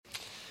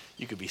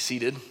You could be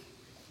seated.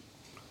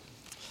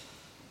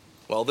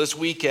 Well, this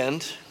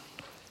weekend,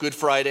 Good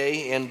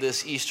Friday and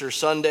this Easter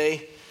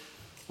Sunday,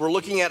 we're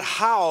looking at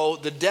how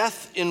the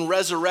death and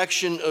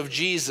resurrection of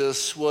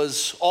Jesus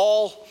was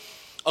all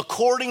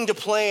according to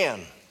plan,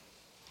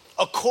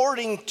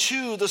 according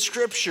to the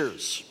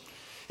Scriptures.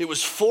 It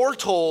was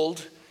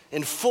foretold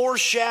and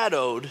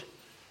foreshadowed,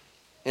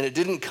 and it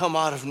didn't come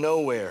out of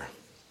nowhere.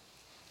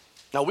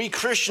 Now, we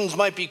Christians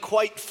might be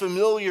quite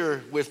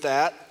familiar with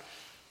that,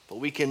 but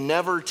we can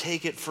never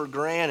take it for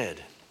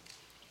granted.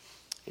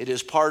 It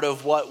is part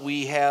of what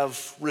we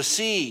have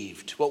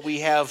received, what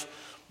we have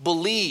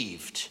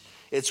believed.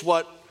 It's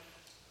what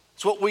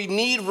we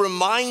need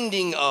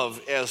reminding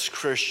of as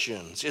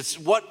Christians. It's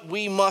what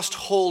we must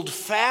hold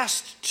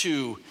fast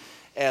to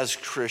as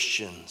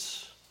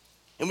Christians.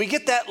 And we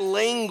get that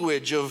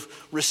language of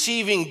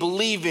receiving,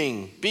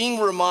 believing, being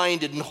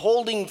reminded, and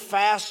holding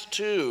fast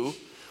to.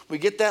 We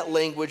get that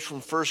language from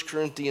 1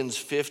 Corinthians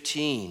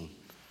 15.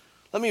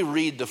 Let me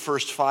read the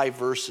first 5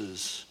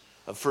 verses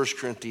of 1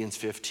 Corinthians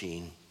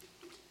 15.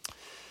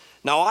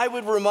 Now I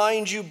would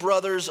remind you,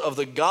 brothers, of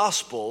the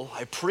gospel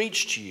I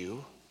preached to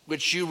you,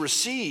 which you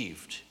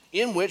received,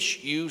 in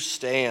which you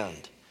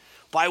stand,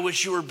 by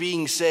which you are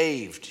being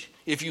saved,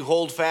 if you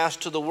hold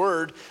fast to the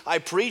word I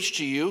preached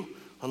to you,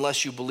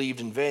 unless you believed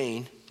in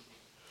vain.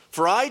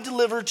 For I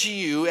delivered to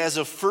you as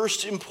of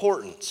first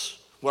importance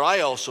what I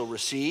also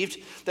received,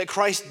 that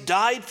Christ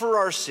died for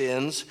our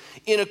sins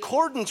in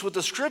accordance with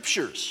the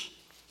Scriptures,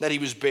 that he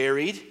was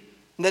buried,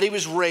 and that he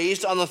was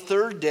raised on the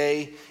third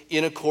day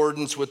in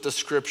accordance with the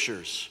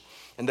Scriptures,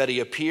 and that he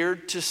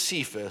appeared to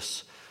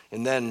Cephas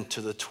and then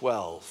to the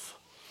 12.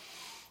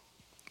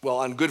 Well,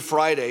 on Good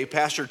Friday,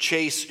 Pastor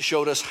Chase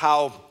showed us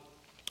how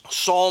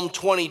Psalm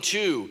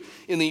 22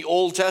 in the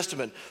Old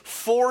Testament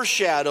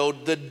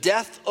foreshadowed the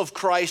death of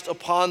Christ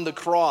upon the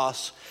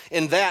cross,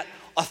 and that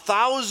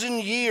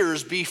 1,000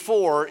 years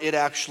before it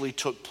actually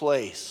took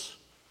place.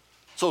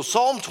 So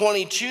Psalm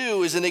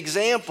 22 is an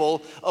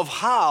example of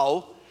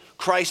how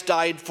Christ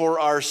died for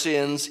our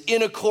sins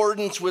in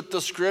accordance with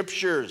the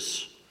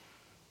Scriptures.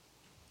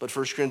 But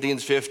 1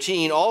 Corinthians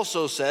 15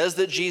 also says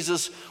that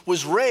Jesus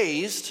was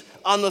raised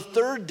on the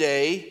third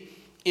day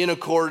in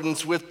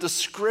accordance with the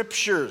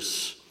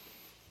Scriptures,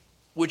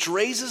 which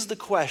raises the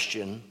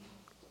question,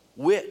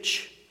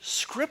 which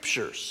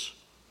Scriptures?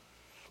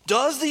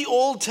 Does the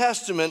Old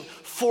Testament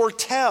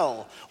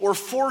foretell or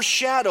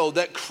foreshadow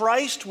that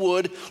Christ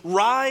would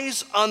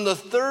rise on the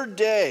third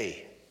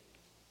day?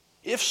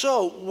 If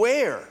so,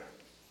 where?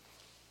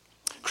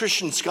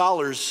 Christian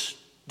scholars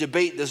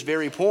debate this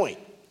very point.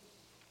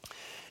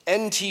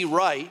 N.T.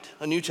 Wright,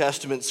 a New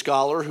Testament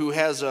scholar who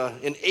has an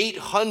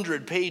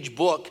 800-page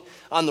book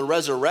on the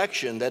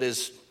resurrection that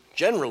is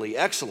generally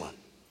excellent,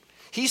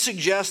 he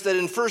suggests that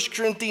in 1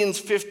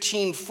 Corinthians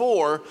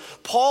 15:4,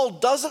 Paul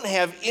doesn't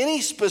have any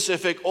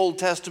specific Old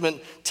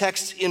Testament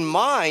texts in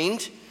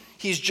mind.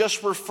 He's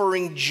just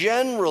referring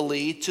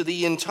generally to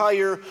the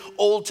entire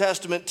Old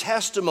Testament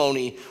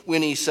testimony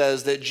when he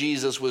says that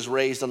Jesus was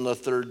raised on the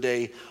third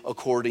day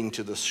according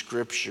to the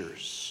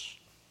Scriptures.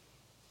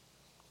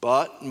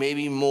 But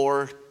maybe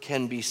more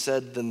can be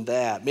said than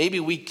that. Maybe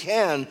we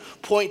can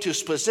point to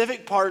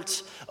specific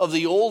parts of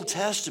the Old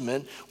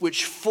Testament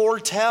which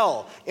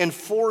foretell and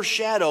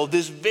foreshadow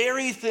this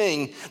very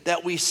thing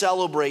that we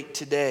celebrate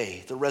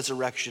today, the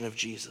resurrection of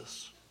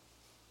Jesus.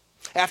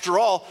 After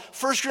all,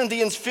 1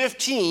 Corinthians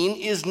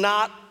 15 is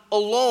not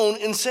alone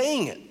in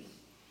saying it.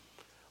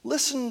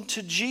 Listen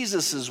to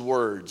Jesus'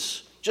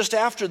 words just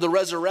after the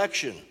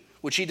resurrection,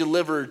 which he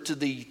delivered to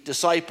the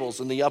disciples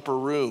in the upper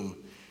room.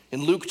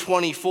 In Luke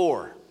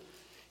 24,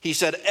 he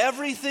said,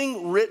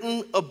 everything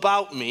written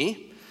about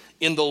me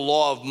in the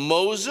law of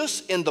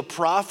Moses, in the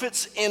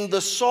prophets, and the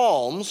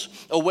Psalms,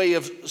 a way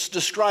of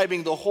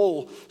describing the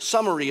whole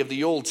summary of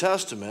the Old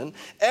Testament,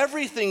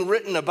 everything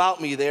written about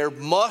me there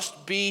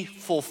must be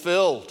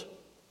fulfilled.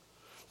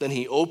 Then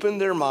he opened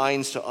their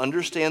minds to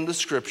understand the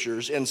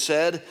Scriptures and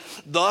said,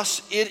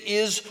 thus it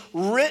is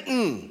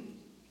written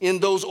in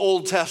those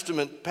Old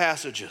Testament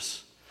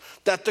passages,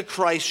 that the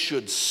Christ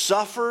should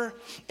suffer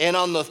and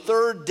on the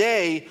third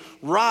day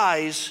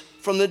rise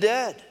from the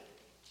dead.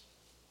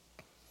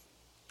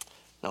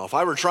 Now, if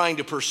I were trying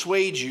to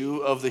persuade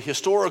you of the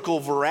historical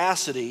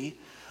veracity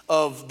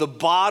of the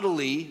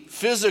bodily,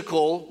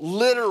 physical,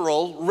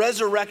 literal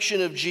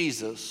resurrection of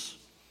Jesus,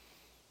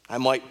 I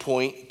might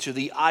point to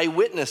the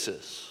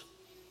eyewitnesses,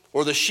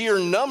 or the sheer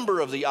number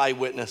of the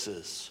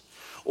eyewitnesses,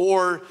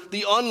 or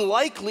the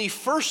unlikely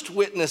first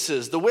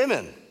witnesses, the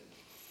women.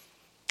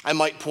 I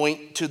might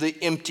point to the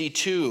empty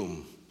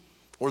tomb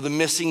or the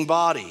missing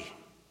body.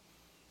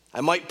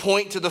 I might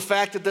point to the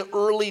fact that the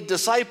early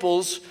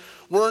disciples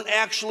weren't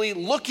actually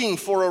looking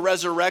for a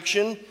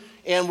resurrection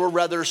and were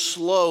rather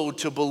slow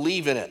to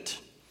believe in it.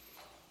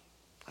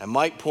 I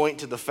might point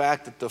to the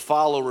fact that the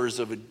followers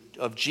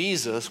of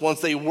Jesus,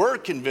 once they were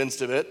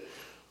convinced of it,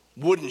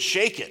 wouldn't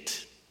shake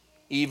it,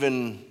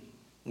 even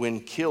when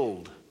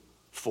killed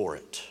for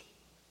it.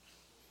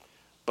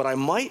 But I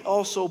might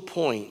also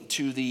point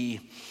to the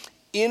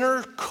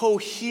inner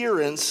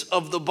coherence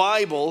of the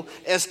Bible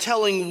as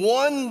telling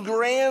one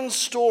grand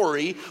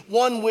story,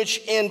 one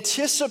which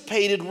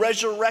anticipated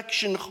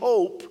resurrection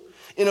hope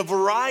in a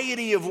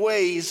variety of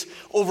ways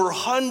over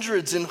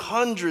hundreds and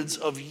hundreds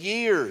of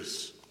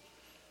years.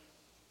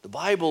 The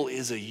Bible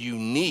is a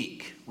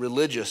unique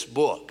religious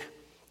book.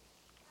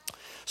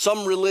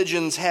 Some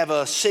religions have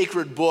a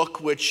sacred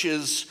book which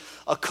is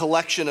a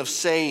collection of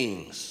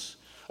sayings,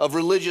 of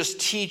religious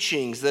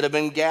teachings that have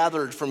been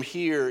gathered from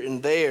here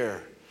and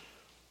there.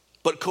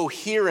 But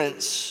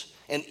coherence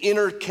and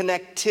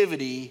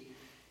interconnectivity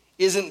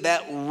isn't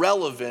that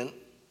relevant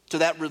to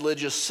that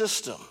religious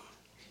system.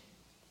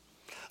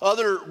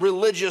 Other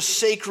religious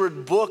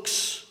sacred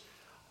books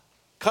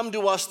come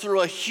to us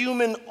through a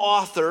human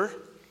author,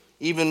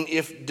 even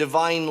if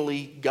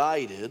divinely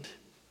guided,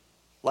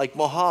 like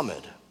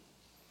Muhammad.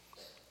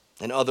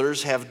 And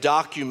others have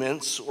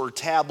documents or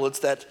tablets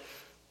that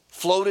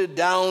floated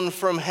down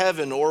from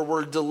heaven or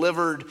were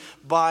delivered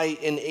by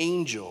an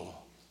angel.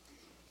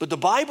 But the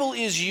Bible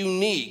is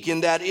unique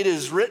in that it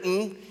is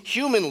written,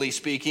 humanly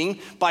speaking,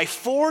 by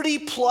 40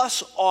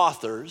 plus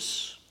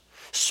authors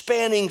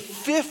spanning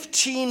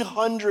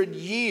 1,500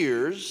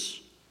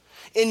 years,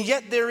 and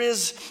yet there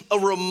is a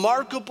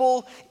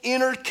remarkable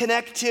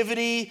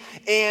interconnectivity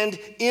and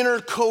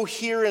inner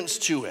coherence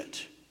to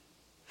it,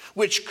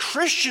 which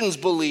Christians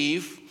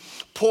believe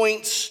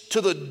points to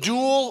the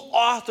dual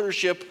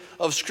authorship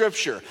of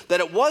Scripture,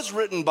 that it was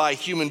written by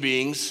human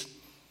beings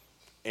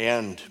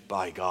and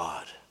by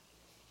God.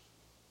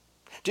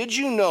 Did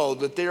you know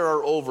that there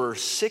are over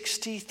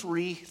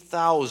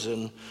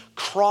 63,000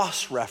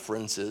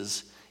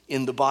 cross-references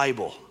in the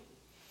Bible?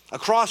 A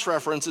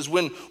cross-reference is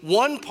when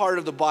one part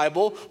of the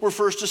Bible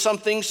refers to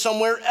something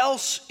somewhere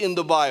else in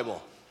the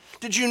Bible.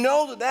 Did you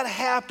know that that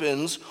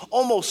happens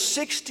almost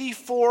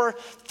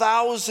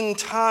 64,000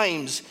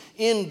 times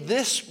in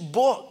this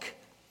book?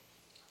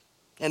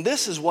 And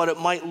this is what it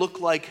might look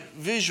like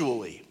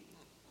visually.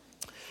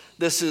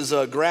 This is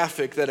a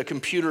graphic that a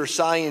computer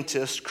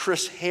scientist,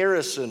 Chris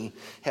Harrison,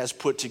 has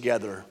put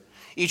together.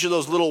 Each of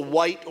those little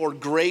white or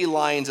gray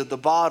lines at the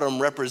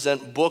bottom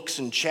represent books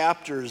and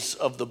chapters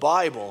of the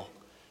Bible.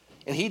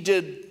 And he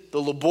did the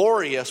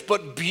laborious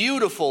but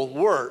beautiful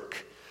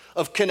work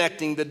of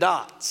connecting the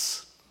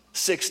dots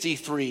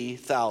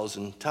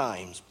 63,000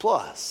 times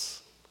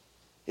plus.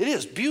 It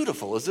is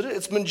beautiful, isn't it?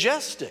 It's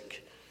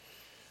majestic.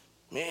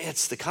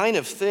 It's the kind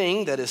of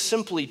thing that is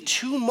simply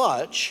too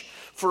much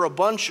for a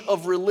bunch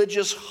of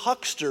religious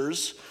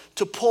hucksters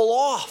to pull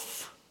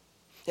off.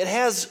 It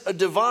has a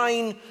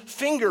divine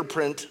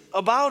fingerprint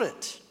about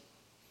it.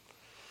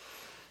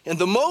 And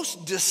the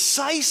most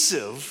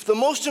decisive, the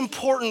most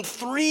important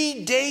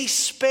 3-day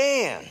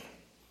span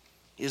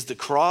is the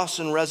cross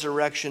and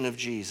resurrection of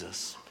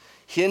Jesus,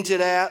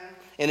 hinted at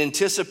and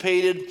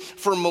anticipated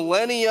for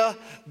millennia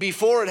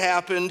before it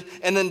happened,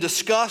 and then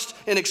discussed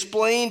and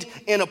explained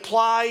and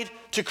applied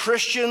to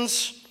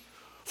Christians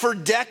for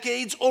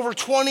decades, over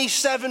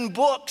 27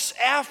 books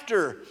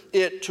after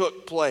it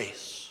took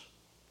place.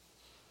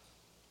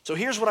 So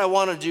here's what I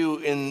want to do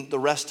in the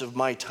rest of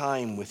my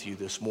time with you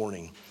this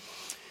morning.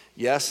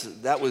 Yes,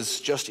 that was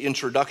just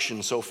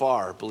introduction so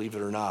far, believe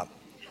it or not.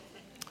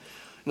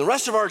 In the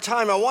rest of our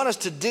time, I want us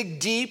to dig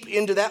deep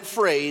into that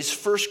phrase.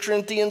 1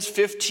 Corinthians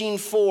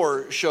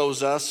 15:4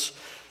 shows us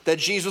that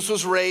Jesus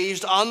was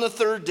raised on the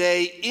third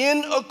day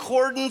in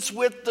accordance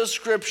with the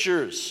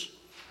Scriptures.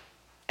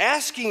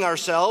 Asking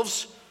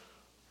ourselves,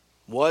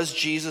 was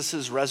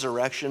Jesus'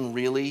 resurrection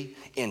really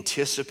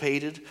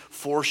anticipated,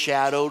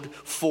 foreshadowed,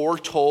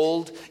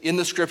 foretold in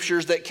the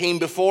Scriptures that came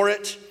before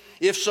it?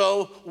 If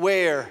so,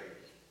 where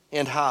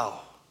and how?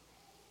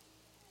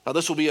 Now,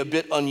 this will be a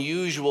bit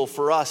unusual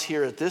for us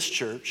here at this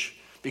church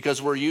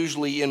because we're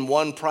usually in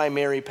one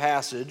primary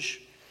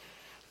passage.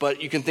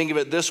 But you can think of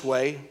it this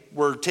way.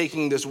 We're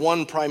taking this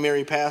one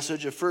primary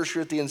passage of 1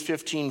 Corinthians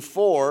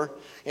 15:4,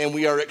 and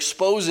we are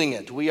exposing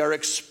it. We are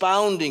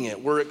expounding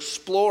it. We're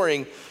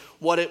exploring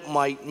what it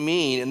might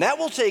mean. And that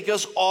will take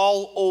us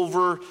all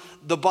over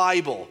the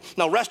Bible.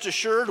 Now, rest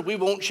assured, we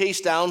won't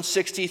chase down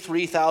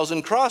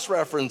 63,000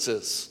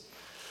 cross-references.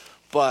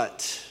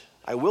 But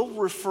I will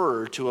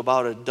refer to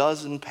about a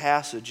dozen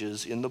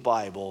passages in the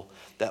Bible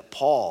that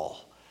Paul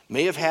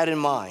may have had in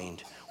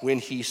mind when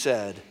he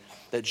said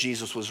that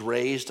Jesus was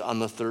raised on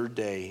the third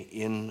day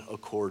in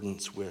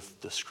accordance with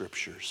the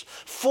Scriptures.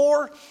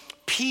 4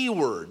 P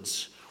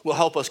words will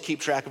help us keep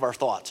track of our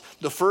thoughts.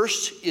 The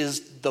first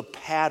is the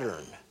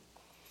pattern.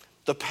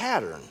 The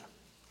pattern.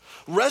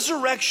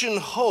 Resurrection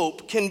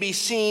hope can be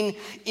seen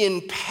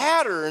in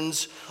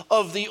patterns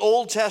of the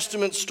Old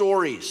Testament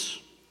stories.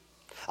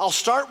 I'll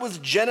start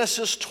with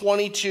Genesis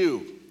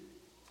 22,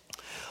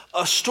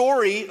 a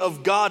story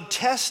of God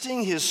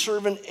testing his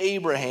servant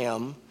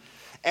Abraham,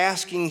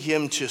 asking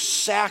him to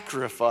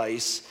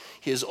sacrifice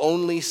his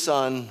only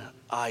son,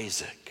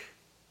 Isaac.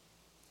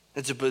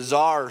 It's a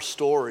bizarre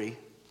story,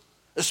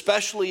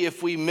 especially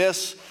if we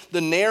miss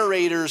the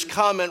narrator's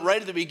comment right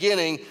at the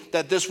beginning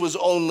that this was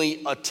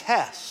only a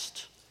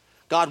test.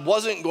 God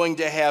wasn't going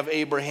to have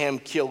Abraham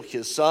kill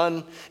his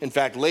son. In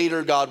fact,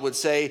 later God would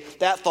say,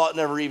 that thought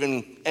never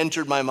even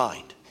entered my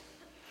mind.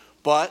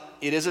 But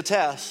it is a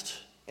test,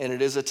 and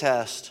it is a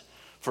test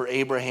for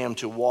Abraham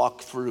to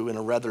walk through in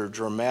a rather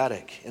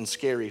dramatic and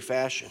scary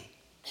fashion.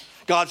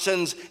 God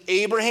sends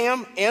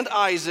Abraham and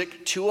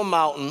Isaac to a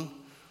mountain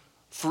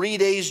 3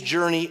 days'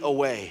 journey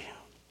away.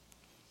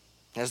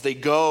 As they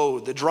go,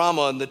 the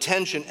drama and the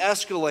tension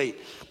escalate,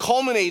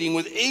 culminating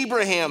with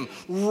Abraham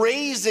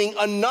raising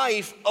a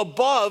knife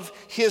above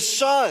his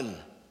son.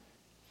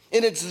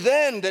 And it's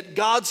then that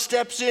God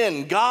steps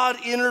in, God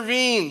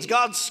intervenes,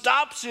 God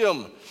stops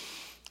him,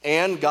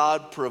 and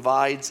God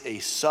provides a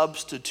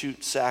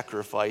substitute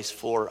sacrifice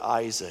for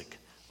Isaac,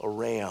 a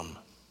ram.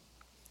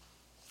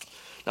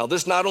 Now,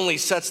 this not only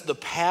sets the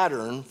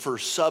pattern for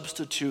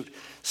substitute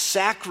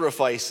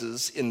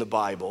sacrifices in the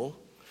Bible,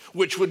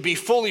 which would be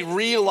fully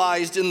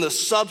realized in the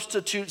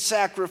substitute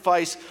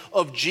sacrifice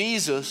of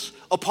Jesus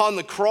upon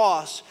the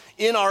cross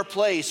in our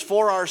place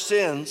for our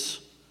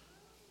sins,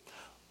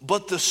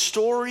 but the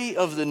story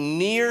of the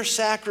near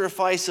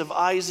sacrifice of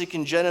Isaac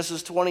in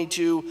Genesis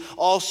 22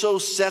 also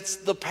sets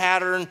the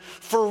pattern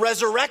for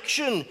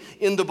resurrection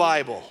in the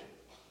Bible.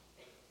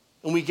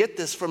 And we get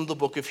this from the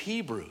book of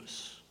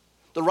Hebrews.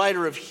 The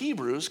writer of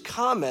Hebrews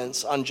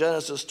comments on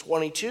Genesis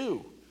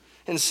 22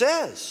 and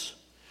says,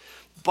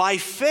 by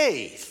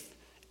faith,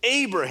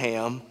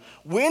 Abraham,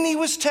 when he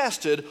was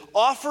tested,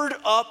 offered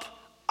up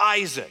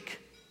Isaac.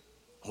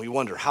 We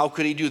wonder, how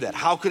could he do that?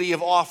 How could he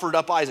have offered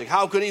up Isaac?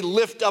 How could he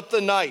lift up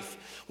the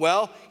knife?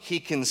 Well,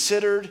 he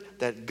considered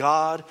that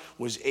God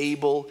was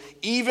able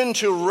even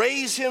to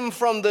raise him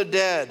from the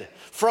dead,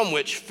 from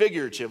which,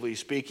 figuratively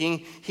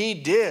speaking, he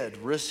did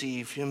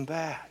receive him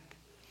back.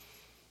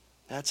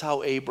 That's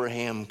how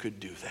Abraham could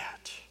do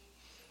that,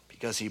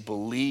 because he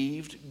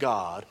believed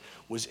God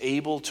was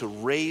able to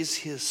raise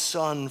his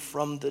son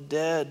from the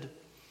dead.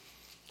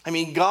 I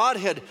mean, God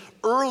had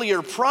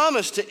earlier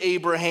promised to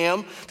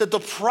Abraham that the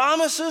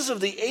promises of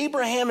the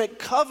Abrahamic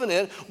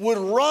covenant would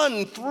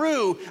run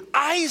through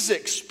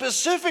Isaac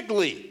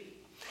specifically.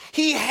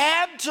 He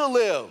had to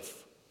live,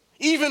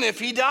 even if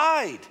he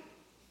died,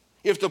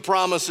 if the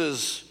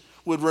promises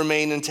would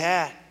remain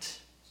intact.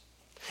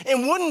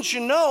 And wouldn't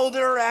you know,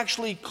 there are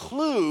actually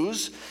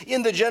clues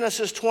in the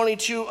Genesis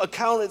 22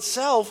 account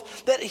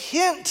itself that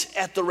hint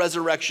at the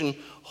resurrection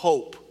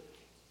hope.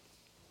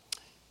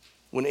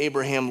 When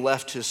Abraham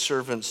left his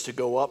servants to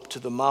go up to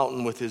the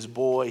mountain with his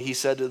boy, he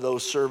said to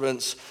those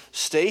servants,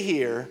 stay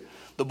here.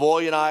 The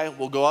boy and I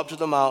will go up to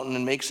the mountain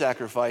and make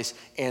sacrifice,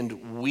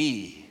 and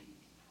we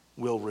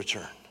will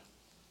return.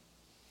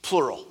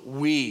 Plural,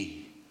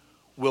 we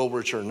will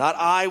return. Not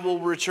I will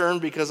return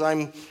because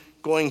I'm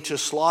going to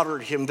slaughter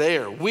him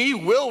there. We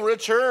will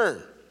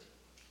return.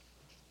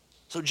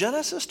 So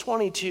Genesis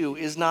 22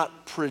 is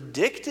not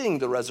predicting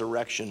the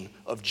resurrection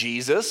of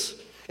Jesus.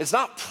 It's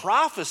not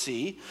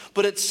prophecy,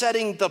 but it's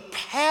setting the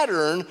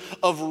pattern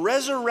of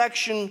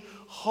resurrection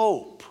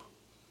hope.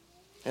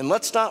 And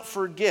let's not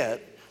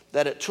forget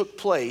that it took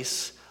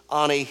place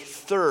on a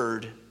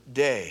third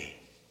day.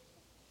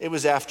 It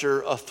was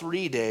after a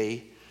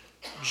 3-day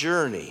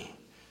journey.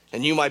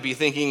 And you might be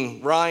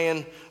thinking,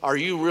 Ryan, are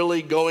you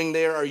really going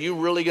there? Are you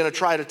really going to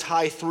try to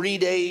tie 3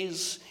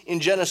 days in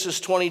Genesis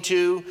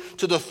 22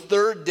 to the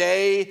third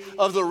day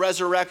of the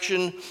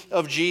resurrection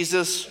of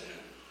Jesus?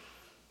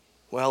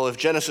 Well, if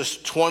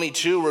Genesis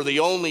 22 were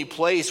the only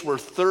place where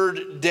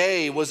third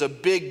day was a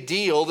big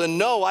deal, then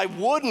no, I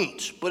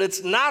wouldn't. But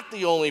it's not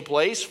the only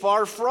place,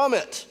 far from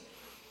it.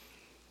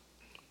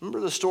 Remember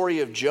the story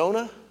of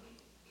Jonah?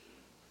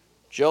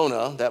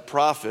 Jonah, that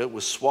prophet,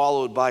 was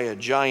swallowed by a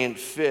giant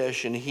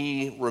fish, and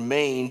he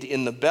remained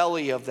in the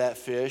belly of that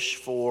fish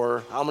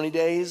for how many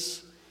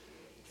days?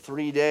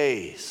 3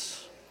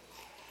 days.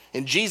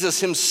 And Jesus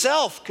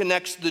himself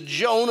connects the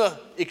Jonah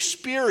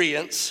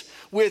experience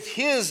with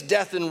his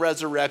death and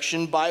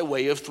resurrection by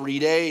way of 3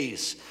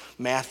 days.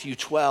 Matthew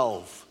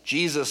 12.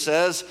 Jesus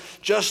says,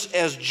 just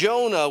as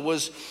Jonah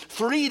was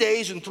 3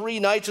 days and 3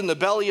 nights in the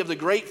belly of the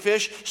great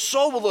fish,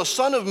 so will the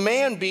Son of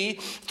Man be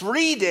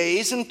 3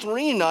 days and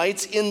 3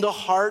 nights in the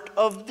heart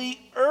of the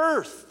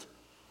earth.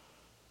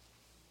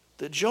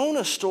 The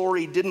Jonah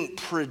story didn't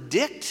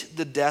predict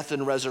the death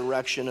and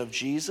resurrection of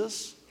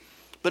Jesus,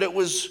 but it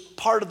was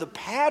part of the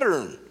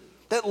pattern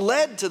that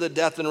led to the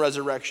death and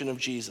resurrection of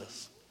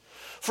Jesus.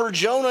 For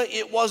Jonah,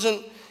 it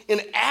wasn't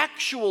an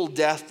actual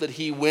death that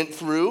he went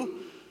through,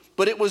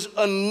 but it was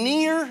a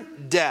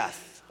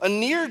near-death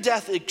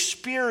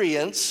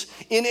experience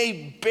in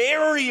a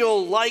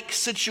burial-like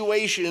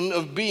situation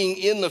of being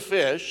in the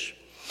fish,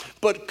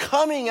 but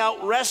coming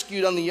out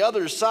rescued on the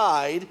other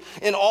side,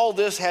 and all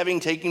this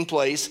having taken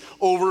place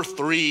over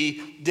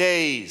 3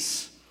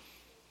 days.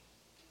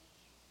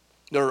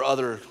 There are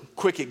other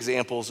quick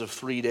examples of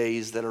 3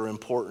 days that are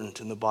important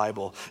in the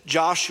Bible.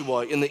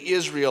 Joshua and the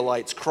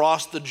Israelites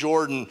crossed the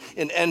Jordan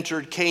and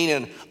entered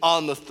Canaan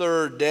on the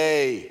 3rd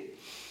day.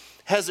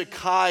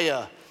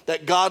 Hezekiah,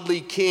 that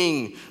godly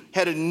king,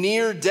 had a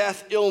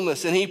near-death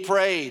illness, and he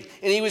prayed,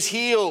 and he was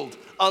healed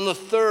on the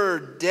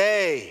 3rd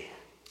day.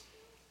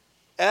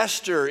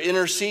 Esther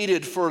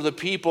interceded for the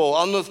people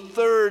on the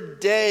third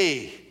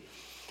day.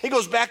 It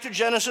goes back to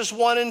Genesis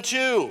 1 and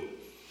 2.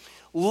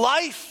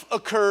 Life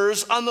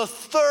occurs on the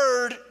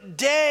third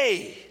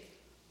day.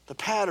 The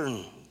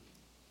pattern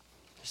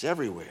is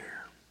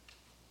everywhere.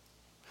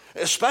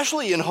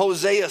 Especially in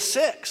Hosea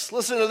 6.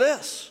 Listen to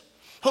this.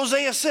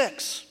 Hosea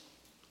 6.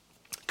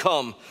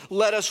 Come,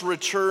 let us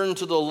return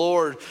to the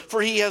Lord,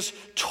 for he has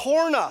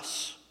torn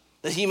us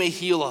that he may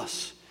heal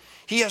us.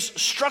 He has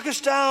struck us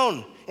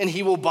down, and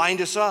he will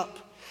bind us up.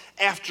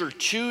 After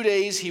 2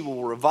 days, he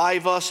will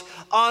revive us.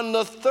 On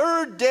the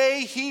third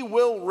day, he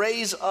will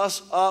raise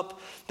us up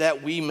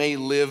that we may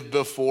live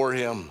before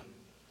him.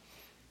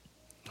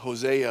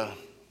 Hosea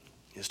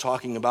is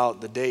talking about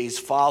the days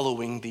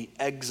following the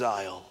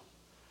exile.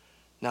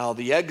 Now,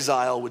 the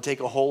exile would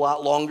take a whole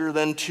lot longer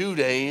than 2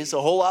 days,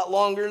 a whole lot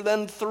longer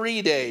than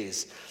 3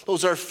 days.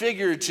 Those are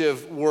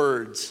figurative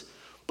words,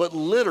 but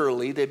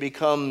literally they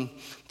become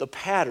the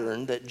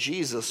pattern that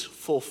Jesus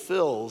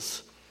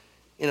fulfills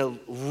in a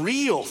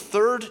real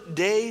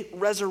third-day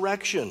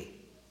resurrection.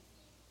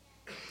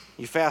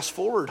 You fast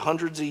forward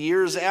hundreds of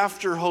years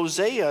after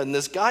Hosea, and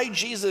this guy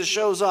Jesus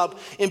shows up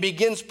and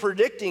begins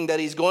predicting that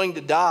he's going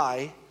to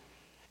die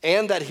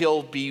and that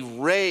he'll be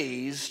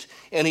raised,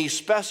 and he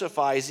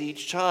specifies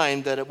each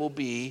time that it will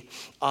be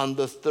on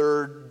the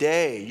third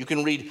day. You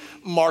can read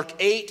Mark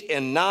 8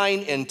 and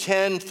 9 and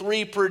 10,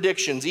 3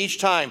 predictions. Each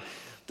time,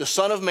 the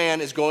Son of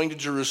Man is going to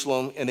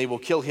Jerusalem, and they will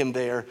kill him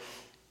there,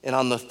 and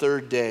on the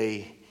third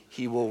day,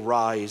 he will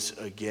rise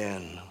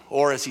again.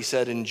 Or as he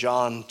said in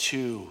John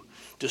 2,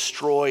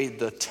 destroy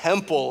the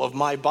temple of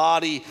my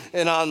body,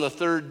 and on the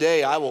third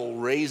day I will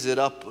raise it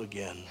up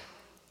again.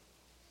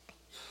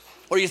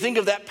 Or you think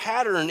of that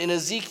pattern in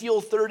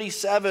Ezekiel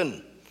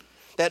 37,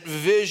 that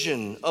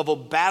vision of a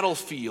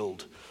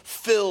battlefield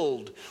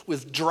filled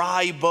with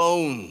dry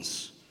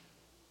bones.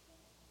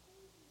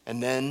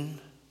 And then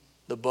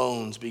the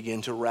bones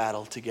begin to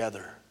rattle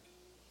together.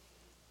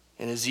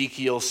 And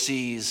Ezekiel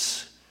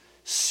sees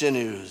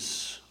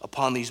sinews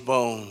upon these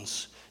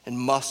bones, and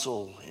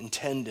muscle and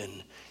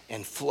tendon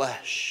and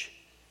flesh.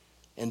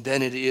 And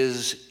then it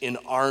is an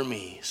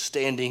army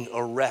standing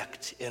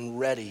erect and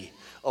ready,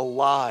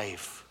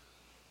 alive.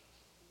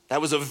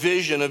 That was a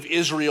vision of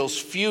Israel's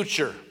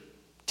future,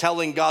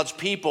 telling God's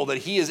people that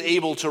he is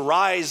able to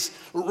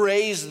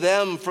raise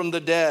them from the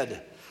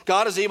dead.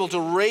 God is able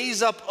to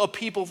raise up a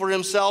people for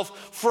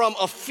himself from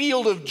a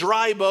field of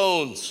dry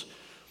bones.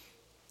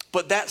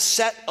 But that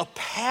set a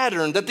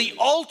pattern that the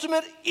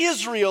ultimate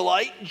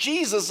Israelite,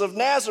 Jesus of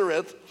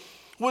Nazareth,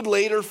 would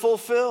later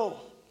fulfill.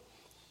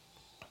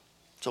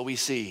 So we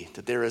see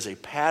that there is a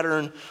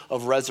pattern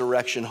of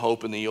resurrection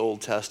hope in the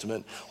Old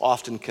Testament,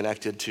 often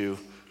connected to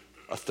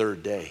a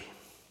third day.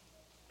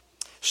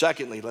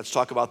 Secondly, let's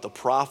talk about the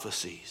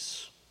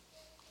prophecies.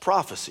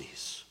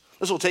 Prophecies.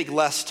 This will take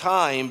less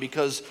time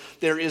because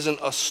there isn't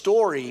a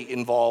story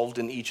involved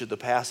in each of the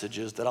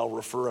passages that I'll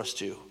refer us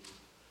to.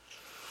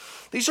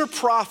 These are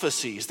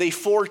prophecies. They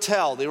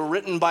foretell. They were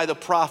written by the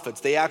prophets.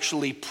 They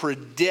actually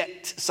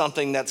predict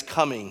something that's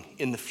coming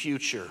in the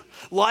future.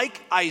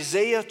 Like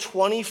Isaiah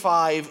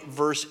 25,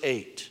 verse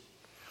 8,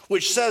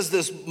 which says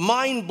this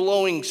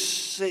mind-blowing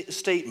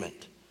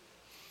statement.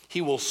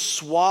 He will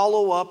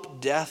swallow up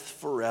death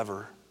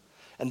forever,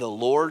 and the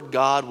Lord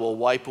God will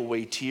wipe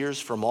away tears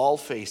from all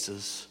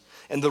faces,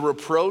 and the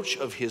reproach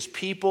of his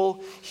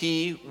people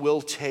he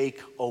will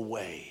take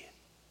away.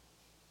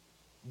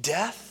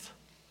 Death?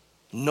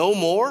 No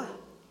more?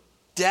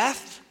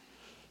 Death?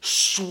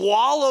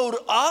 Swallowed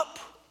up?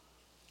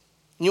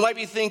 You might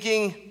be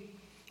thinking,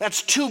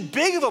 that's too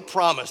big of a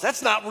promise.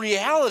 That's not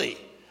reality.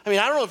 I mean,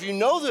 I don't know if you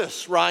know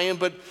this, Ryan,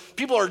 but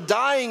people are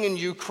dying in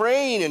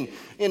Ukraine,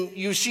 and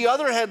you see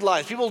other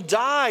headlines. People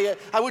die.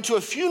 I went to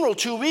a funeral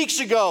 2 weeks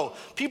ago.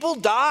 People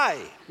die.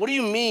 What do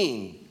you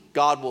mean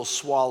God will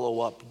swallow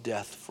up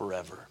death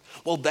forever?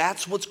 Well,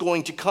 that's what's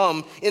going to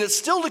come, and it's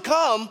still to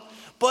come.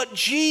 But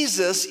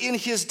Jesus, in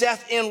his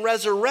death and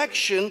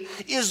resurrection,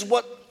 is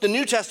what the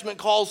New Testament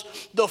calls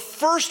the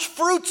first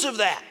fruits of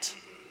that.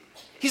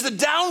 He's the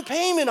down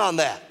payment on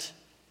that.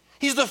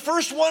 He's the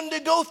first one to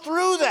go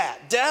through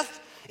that. Death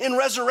and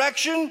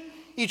resurrection,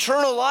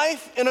 eternal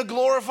life, and a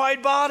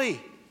glorified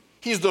body.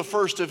 He's the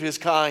first of his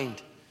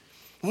kind.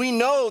 We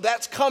know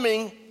that's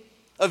coming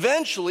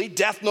eventually,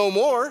 death no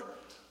more,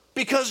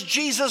 because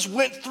Jesus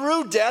went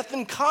through death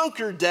and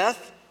conquered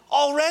death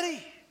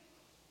already.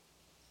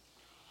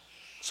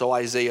 So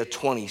Isaiah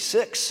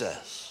 26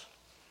 says,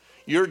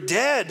 your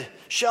dead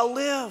shall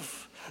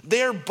live,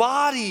 their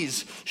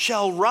bodies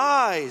shall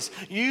rise.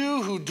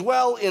 You who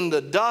dwell in the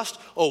dust,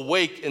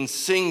 awake and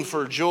sing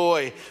for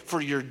joy.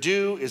 For your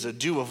dew is a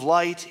dew of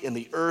light, and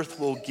the earth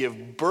will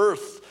give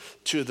birth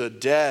to the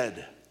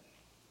dead.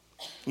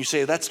 You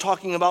say, that's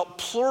talking about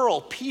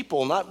plural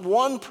people, not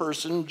one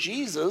person,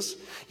 Jesus.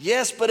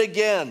 Yes, but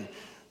again,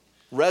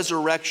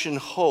 resurrection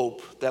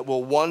hope that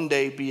will one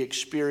day be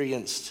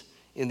experienced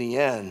in the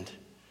end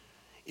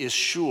is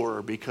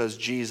sure because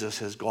Jesus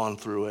has gone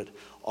through it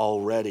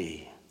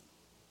already.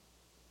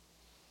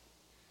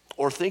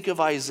 Or think of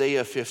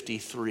Isaiah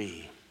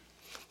 53,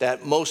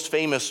 that most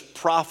famous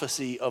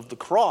prophecy of the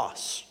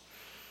cross.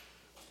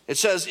 It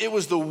says, it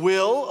was the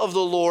will of the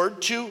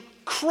Lord to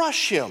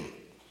crush him.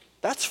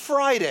 That's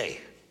Friday.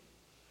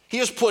 He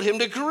has put him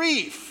to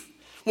grief.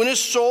 When his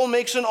soul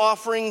makes an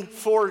offering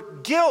for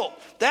guilt,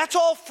 that's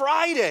all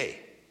Friday.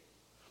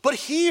 But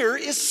here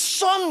is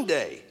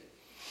Sunday.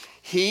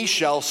 He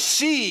shall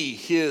see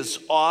his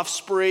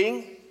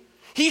offspring.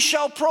 He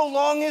shall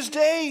prolong his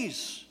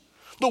days.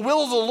 The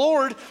will of the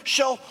Lord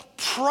shall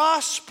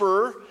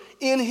prosper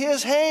in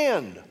his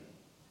hand.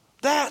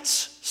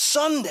 That's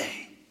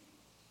Sunday.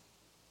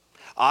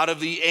 Out of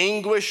the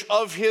anguish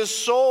of his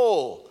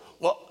soul.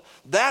 Well,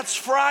 that's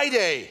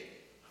Friday.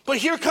 But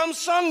here comes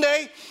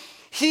Sunday.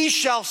 He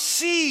shall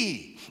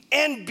see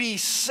and be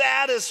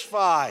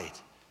satisfied.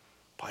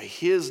 By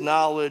his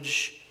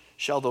knowledge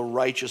shall the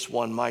righteous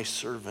one, my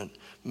servant,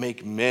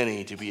 make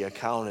many to be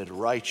accounted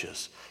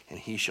righteous, and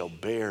he shall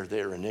bear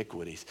their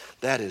iniquities.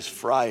 That is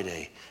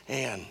Friday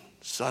and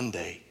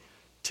Sunday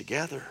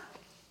together.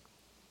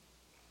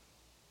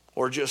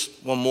 Or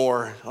just one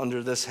more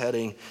under this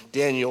heading,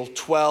 Daniel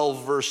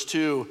 12, verse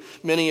 2.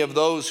 Many of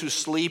those who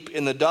sleep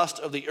in the dust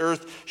of the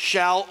earth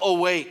shall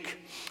awake,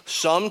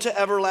 some to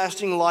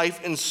everlasting life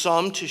and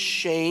some to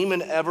shame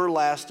and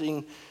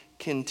everlasting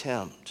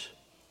contempt.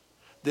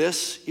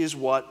 This is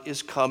what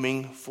is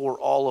coming for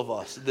all of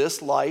us.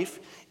 This life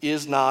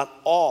is not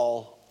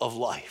all of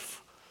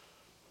life.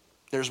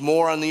 There's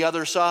more on the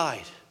other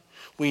side.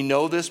 We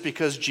know this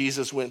because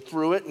Jesus went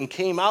through it and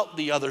came out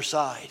the other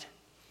side.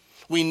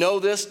 We know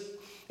this,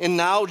 and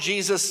now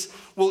Jesus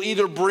will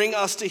either bring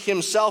us to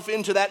himself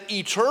into that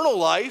eternal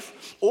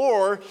life,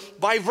 or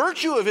by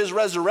virtue of his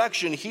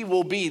resurrection, he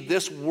will be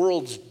this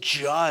world's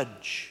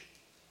judge.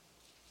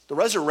 The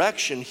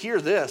resurrection, hear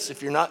this,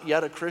 if you're not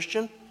yet a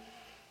Christian,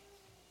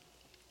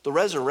 the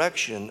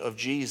resurrection of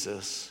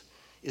Jesus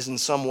is in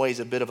some ways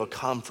a bit of a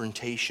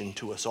confrontation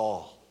to us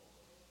all.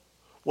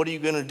 What are you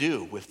going to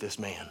do with this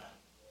man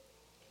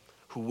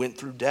who went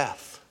through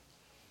death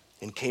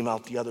and came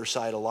out the other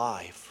side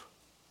alive?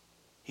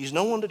 He's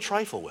no one to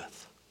trifle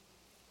with.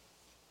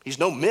 He's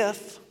no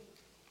myth.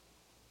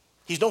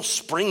 He's no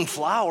spring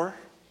flower.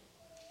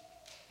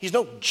 He's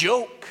no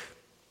joke.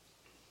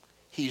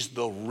 He's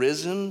the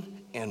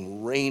risen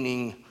and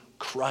reigning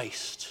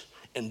Christ,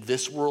 and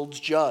this world's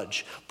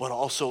judge, but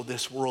also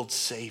this world's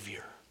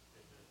Savior.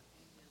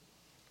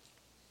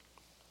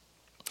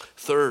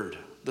 Third,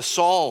 the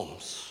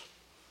Psalms.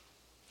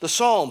 The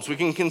Psalms, we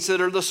can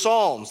consider the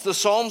Psalms. The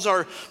Psalms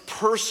are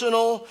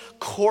personal,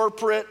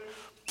 corporate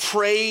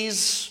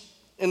praise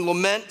and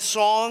lament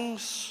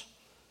songs,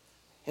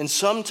 and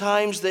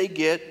sometimes they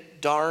get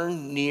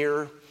darn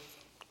near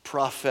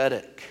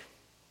prophetic.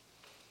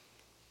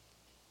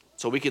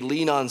 So we could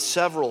lean on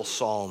several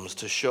Psalms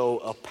to show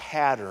a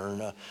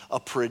pattern, a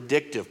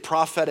predictive,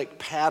 prophetic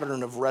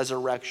pattern of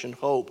resurrection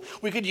hope.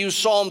 We could use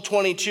Psalm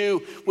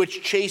 22,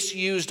 which Chase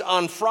used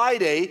on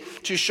Friday,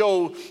 to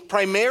show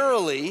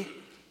primarily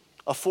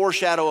a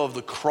foreshadow of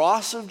the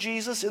cross of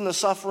Jesus in the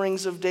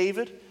sufferings of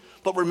David.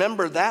 But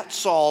remember, that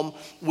psalm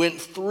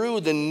went through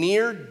the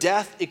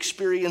near-death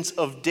experience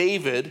of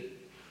David,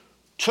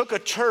 took a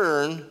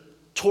turn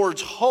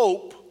towards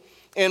hope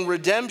and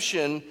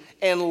redemption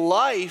and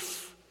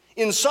life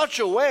in such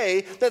a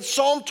way that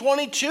Psalm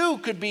 22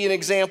 could be an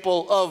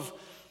example of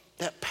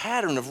that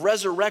pattern of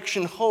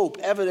resurrection hope,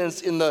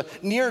 evidenced in the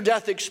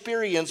near-death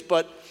experience,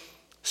 but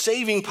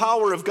saving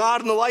power of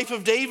God in the life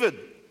of David.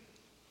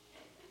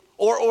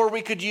 Or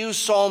we could use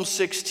Psalm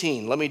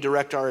 16. Let me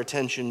direct our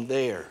attention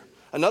there.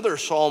 Another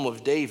Psalm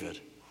of David.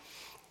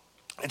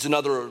 It's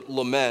another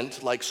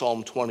lament like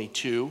Psalm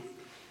 22.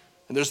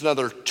 And there's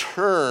another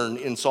turn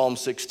in Psalm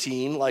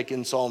 16 like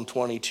in Psalm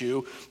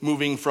 22,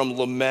 moving from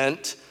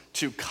lament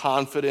to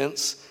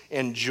confidence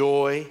and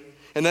joy.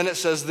 And then it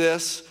says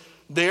this,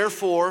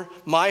 therefore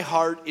my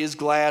heart is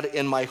glad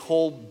and my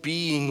whole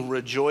being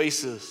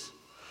rejoices.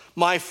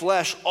 My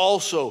flesh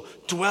also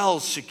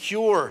dwells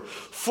secure,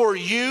 for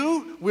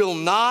you will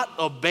not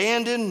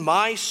abandon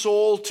my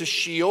soul to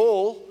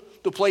Sheol,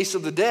 the place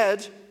of the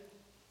dead,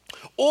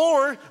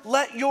 or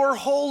let your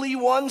Holy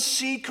One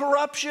see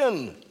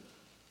corruption.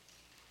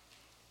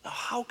 Now,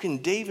 how can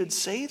David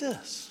say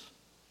this?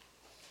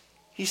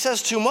 He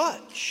says too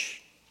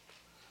much.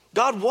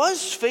 God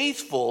was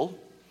faithful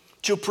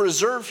to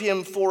preserve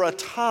him for a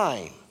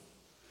time.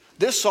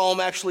 This psalm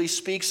actually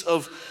speaks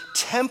of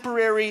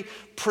temporary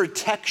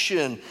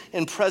protection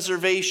and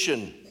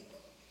preservation.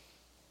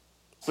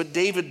 But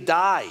David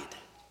died.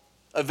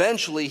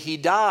 Eventually, he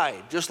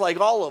died. Just like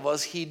all of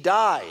us, he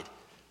died.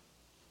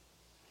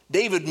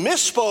 David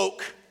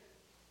misspoke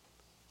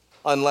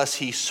unless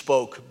he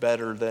spoke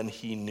better than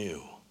he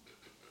knew.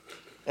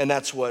 And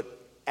that's what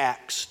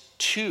Acts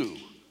 2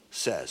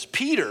 says.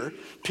 Peter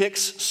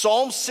picks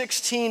Psalm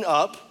 16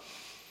 up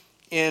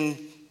and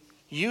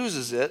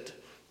uses it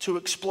to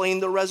explain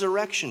the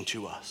resurrection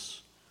to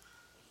us.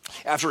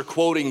 After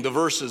quoting the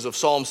verses of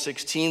Psalm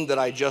 16 that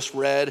I just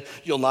read,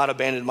 you'll not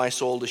abandon my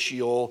soul to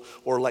Sheol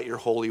or let your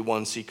Holy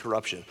One see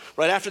corruption.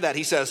 Right after that,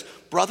 he says,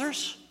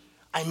 brothers,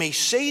 I may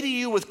say to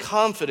you with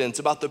confidence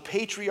about the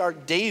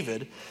patriarch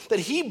David that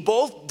he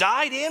both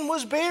died and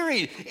was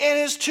buried, and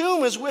his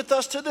tomb is with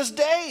us to this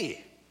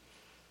day.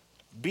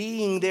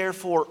 Being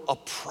therefore a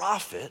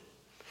prophet,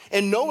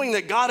 and knowing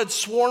that God had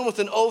sworn with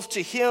an oath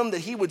to him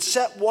that he would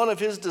set one of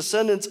his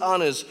descendants on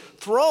his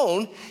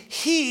throne,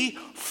 he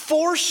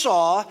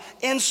foresaw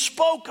and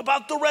spoke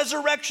about the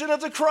resurrection of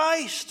the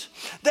Christ,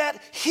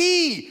 that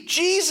he,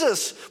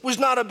 Jesus, was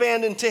not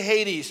abandoned to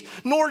Hades,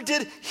 nor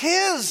did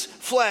his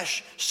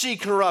flesh see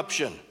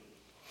corruption.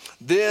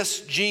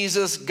 This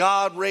Jesus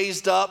God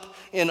raised up,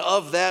 and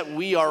of that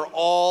we are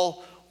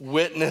all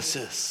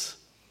witnesses.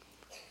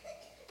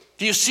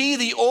 Do you see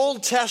the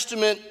Old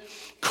Testament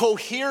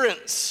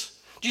coherence?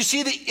 Do you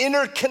see the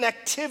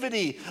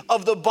interconnectivity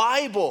of the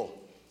Bible?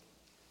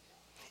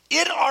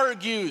 It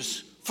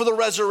argues for the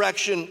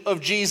resurrection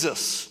of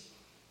Jesus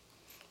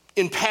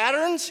in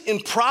patterns, in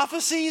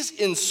prophecies,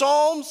 in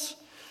Psalms.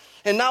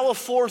 And now a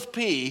fourth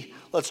P,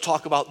 let's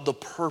talk about the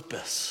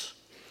purpose.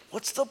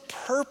 What's the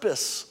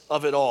purpose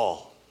of it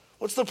all?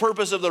 What's the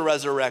purpose of the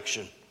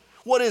resurrection?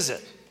 What is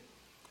it?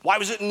 Why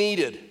was it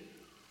needed?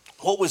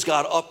 What was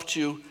God up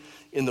to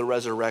in the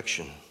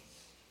resurrection?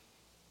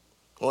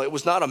 Well, it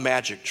was not a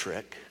magic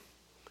trick.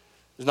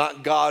 It was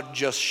not God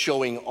just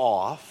showing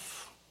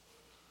off.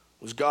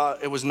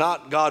 It was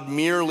not God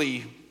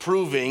merely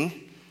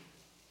proving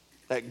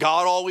that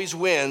God always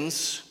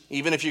wins.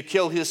 Even if you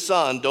kill his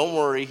son, don't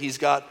worry, he's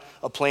got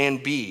a plan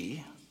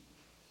B.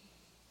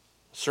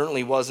 It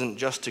certainly wasn't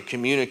just to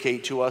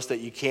communicate to us that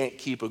you can't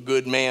keep a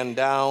good man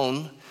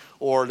down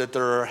or that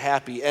there are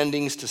happy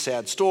endings to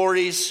sad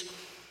stories.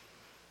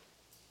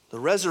 The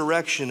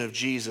resurrection of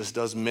Jesus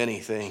does many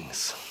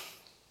things.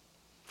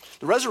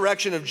 The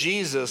resurrection of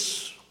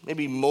Jesus,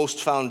 maybe most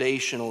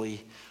foundationally,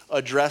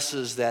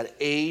 addresses that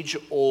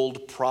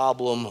age-old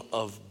problem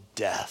of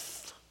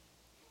death.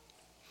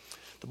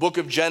 The book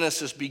of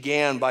Genesis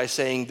began by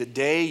saying, "The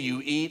day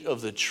you eat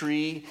of the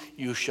tree,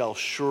 you shall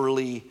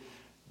surely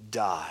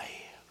die."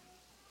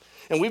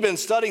 And we've been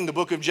studying the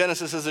book of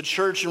Genesis as a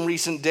church in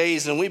recent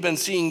days, and we've been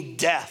seeing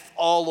death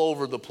all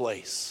over the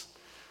place.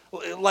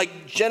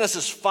 Like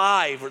Genesis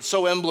 5, it's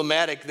so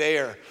emblematic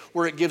there,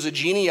 where it gives a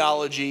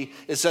genealogy.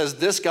 It says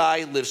this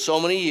guy lived so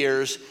many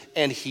years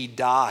and he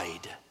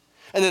died.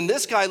 And then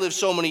this guy lived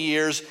so many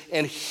years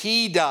and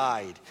he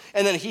died.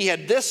 And then he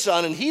had this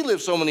son and he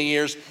lived so many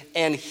years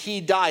and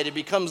he died. It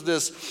becomes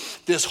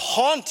this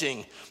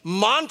haunting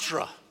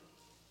mantra.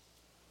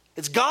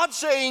 It's God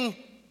saying,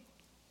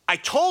 I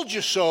told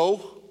you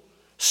so.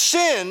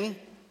 Sin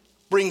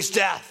brings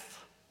death.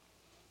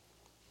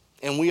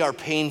 And we are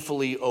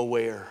painfully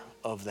aware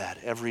of that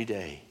every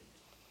day.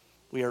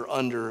 We are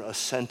under a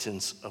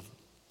sentence of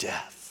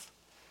death.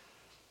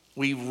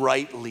 We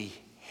rightly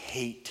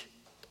hate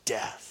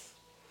death.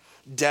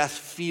 Death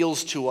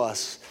feels to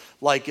us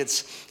like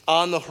it's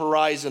on the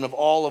horizon of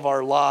all of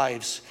our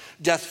lives.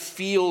 Death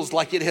feels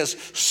like it has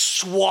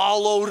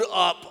swallowed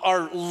up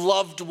our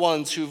loved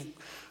ones who've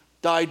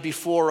died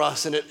before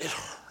us, and it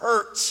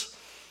hurts.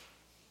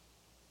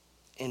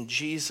 And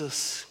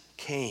Jesus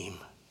came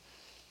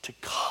to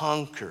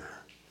conquer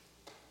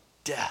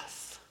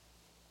death.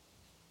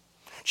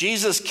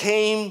 Jesus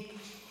came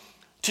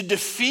to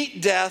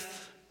defeat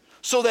death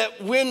so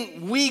that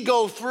when we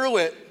go through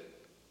it,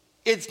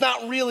 it's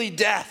not really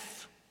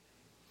death.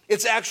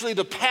 It's actually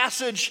the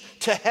passage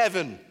to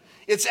heaven.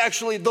 It's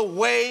actually the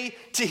way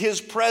to his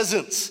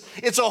presence.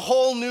 It's a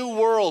whole new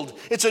world.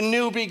 It's a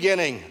new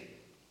beginning.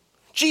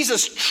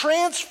 Jesus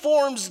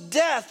transforms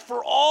death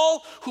for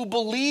all who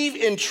believe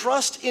and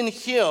trust in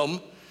him,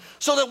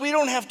 so that we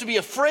don't have to be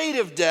afraid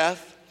of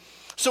death,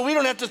 so we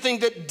don't have to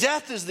think that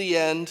death is the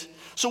end,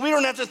 so we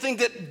don't have to think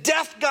that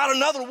death got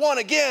another one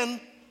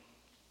again.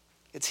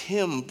 It's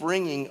him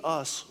bringing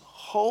us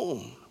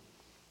home.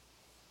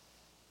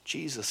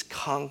 Jesus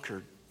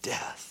conquered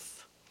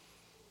death.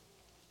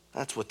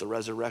 That's what the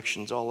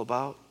resurrection's all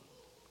about.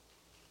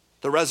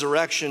 The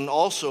resurrection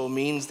also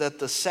means that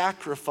the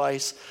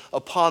sacrifice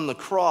upon the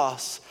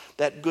cross,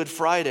 that Good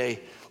Friday,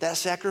 that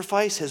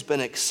sacrifice has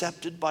been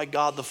accepted by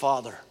God the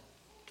Father.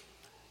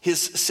 His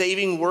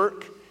saving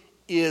work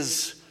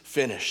is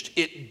finished.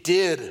 It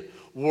did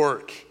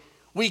work.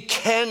 We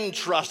can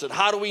trust it.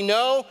 How do we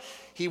know?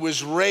 He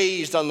was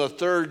raised on the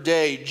third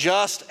day,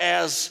 just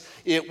as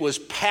it was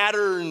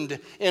patterned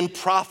and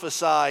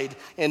prophesied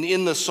and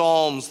in the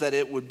Psalms that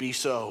it would be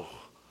so.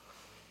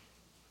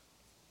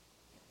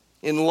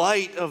 In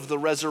light of the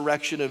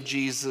resurrection of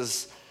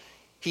Jesus,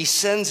 he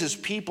sends his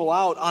people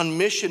out on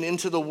mission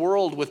into the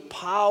world with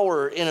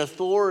power and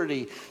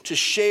authority to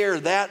share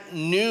that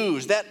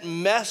news, that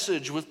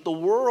message with the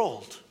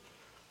world.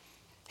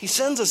 He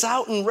sends us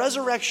out in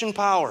resurrection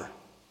power.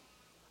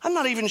 I'm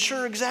not even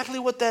sure exactly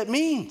what that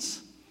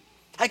means.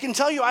 I can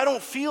tell you I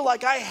don't feel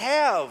like I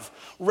have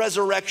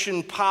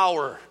resurrection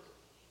power.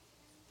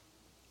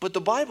 But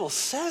the Bible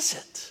says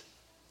it.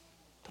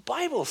 The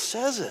Bible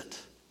says it.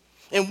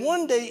 And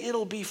one day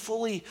it'll be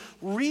fully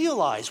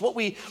realized. What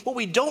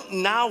we don't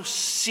now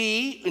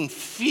see and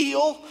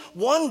feel,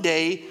 one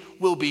day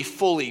will be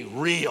fully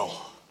real.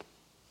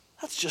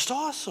 That's just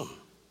awesome.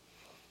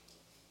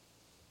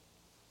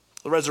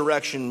 The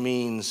resurrection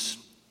means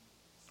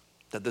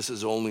that this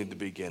is only the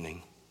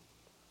beginning,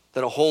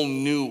 that a whole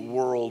new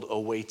world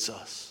awaits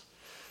us.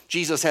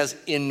 Jesus has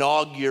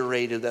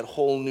inaugurated that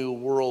whole new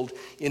world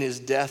in his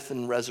death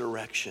and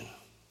resurrection.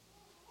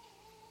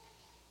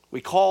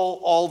 We call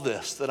all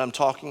this that I'm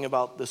talking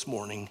about this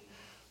morning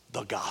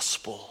the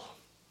gospel.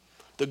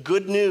 The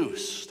good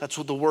news. That's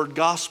what the word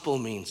gospel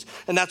means.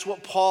 And that's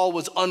what Paul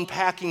was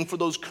unpacking for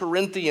those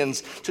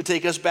Corinthians to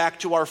take us back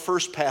to our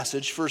first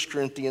passage, 1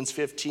 Corinthians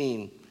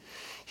 15.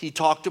 He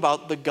talked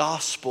about the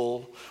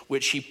gospel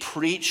which he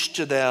preached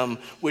to them,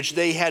 which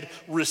they had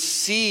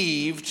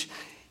received,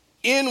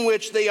 in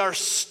which they are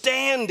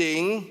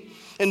standing,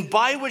 and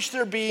by which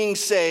they're being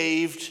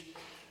saved,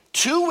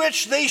 to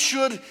which they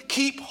should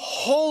keep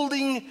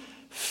holding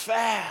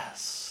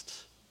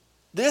fast.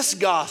 This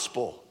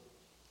gospel,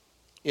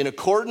 in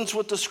accordance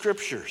with the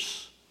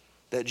scriptures,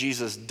 that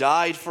Jesus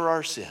died for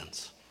our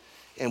sins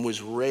and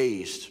was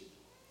raised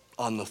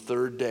on the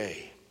third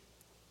day.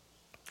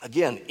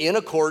 Again, in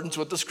accordance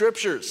with the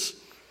scriptures.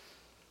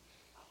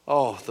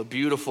 Oh, the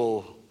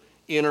beautiful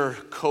inner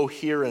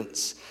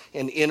coherence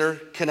and inner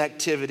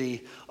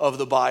connectivity of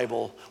the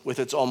Bible with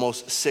its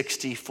almost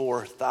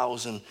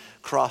 64,000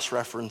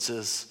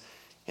 cross-references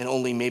and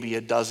only maybe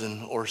a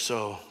dozen or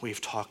so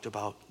we've talked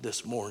about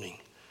this morning.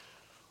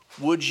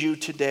 Would you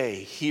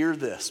today hear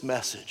this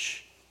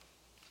message?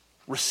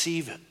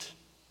 Receive it.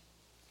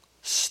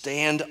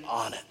 Stand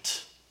on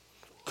it.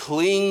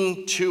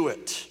 Cling to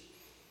it.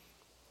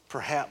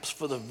 Perhaps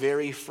for the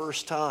very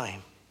first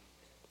time.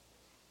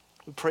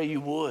 We pray you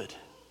would.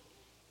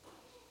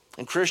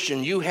 And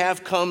Christian, you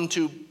have come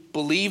to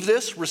believe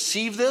this,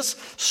 receive this,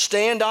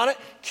 stand on it,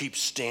 keep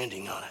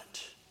standing on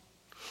it.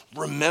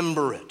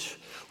 Remember it,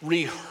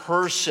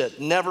 rehearse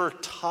it, never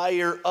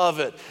tire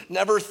of it.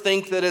 Never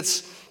think that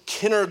it's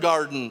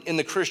kindergarten in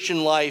the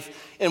Christian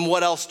life and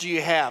what else do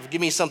you have? Give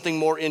me something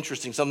more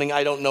interesting, something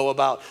I don't know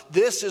about.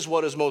 This is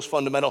what is most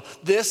fundamental.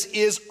 This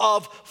is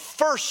of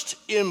first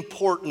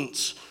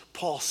importance,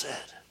 Paul said.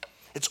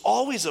 It's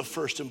always of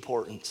first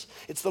importance.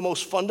 It's the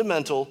most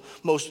fundamental,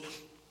 most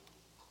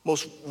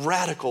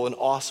radical and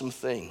awesome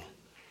thing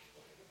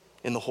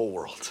in the whole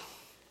world.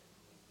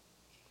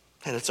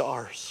 And it's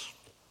ours.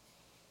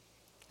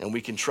 And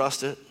we can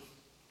trust it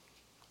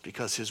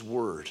because his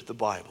word, the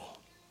Bible,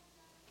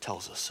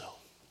 tells us so.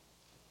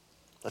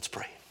 Let's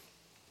pray.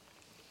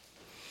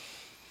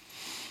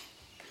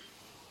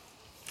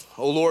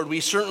 Oh Lord, we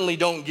certainly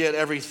don't get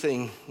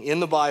everything in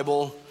the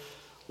Bible,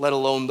 let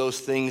alone those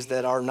things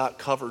that are not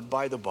covered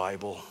by the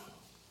Bible.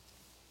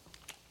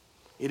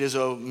 It is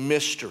a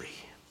mystery.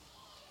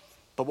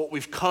 But what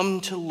we've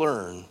come to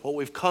learn, what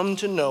we've come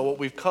to know, what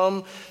we've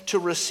come to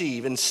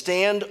receive and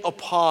stand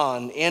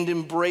upon and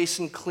embrace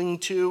and cling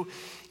to,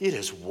 it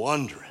is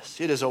wondrous.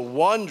 It is a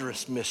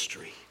wondrous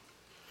mystery.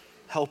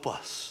 Help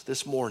us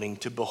this morning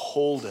to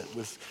behold it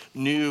with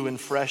new and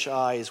fresh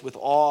eyes, with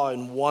awe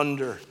and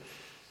wonder,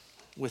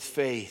 with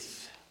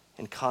faith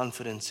and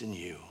confidence in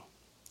you,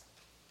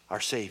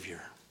 our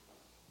Savior,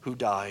 who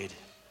died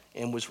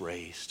and was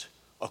raised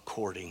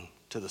according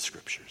to the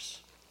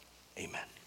Scriptures. Amen.